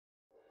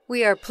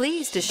We are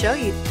pleased to show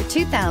you the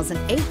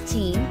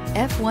 2018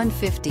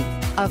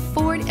 F-150. A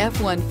Ford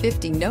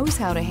F-150 knows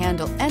how to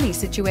handle any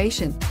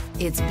situation.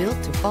 It's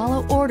built to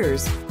follow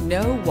orders,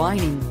 no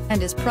whining,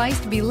 and is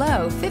priced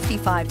below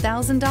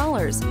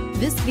 $55,000.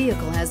 This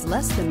vehicle has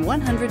less than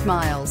 100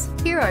 miles.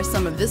 Here are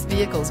some of this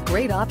vehicle's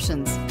great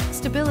options: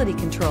 stability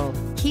control,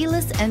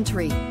 keyless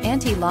entry,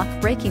 anti-lock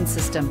braking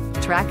system,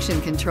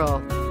 traction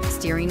control,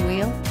 steering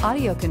wheel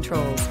audio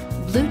controls,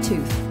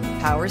 Bluetooth,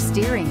 power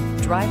steering,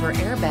 driver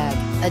airbag,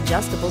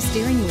 adjustable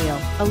steering wheel,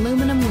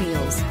 aluminum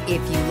wheels.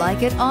 If you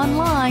like it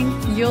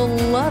online, you'll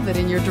love it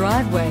in your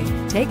driveway.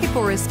 Take it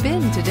for a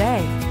spin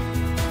today.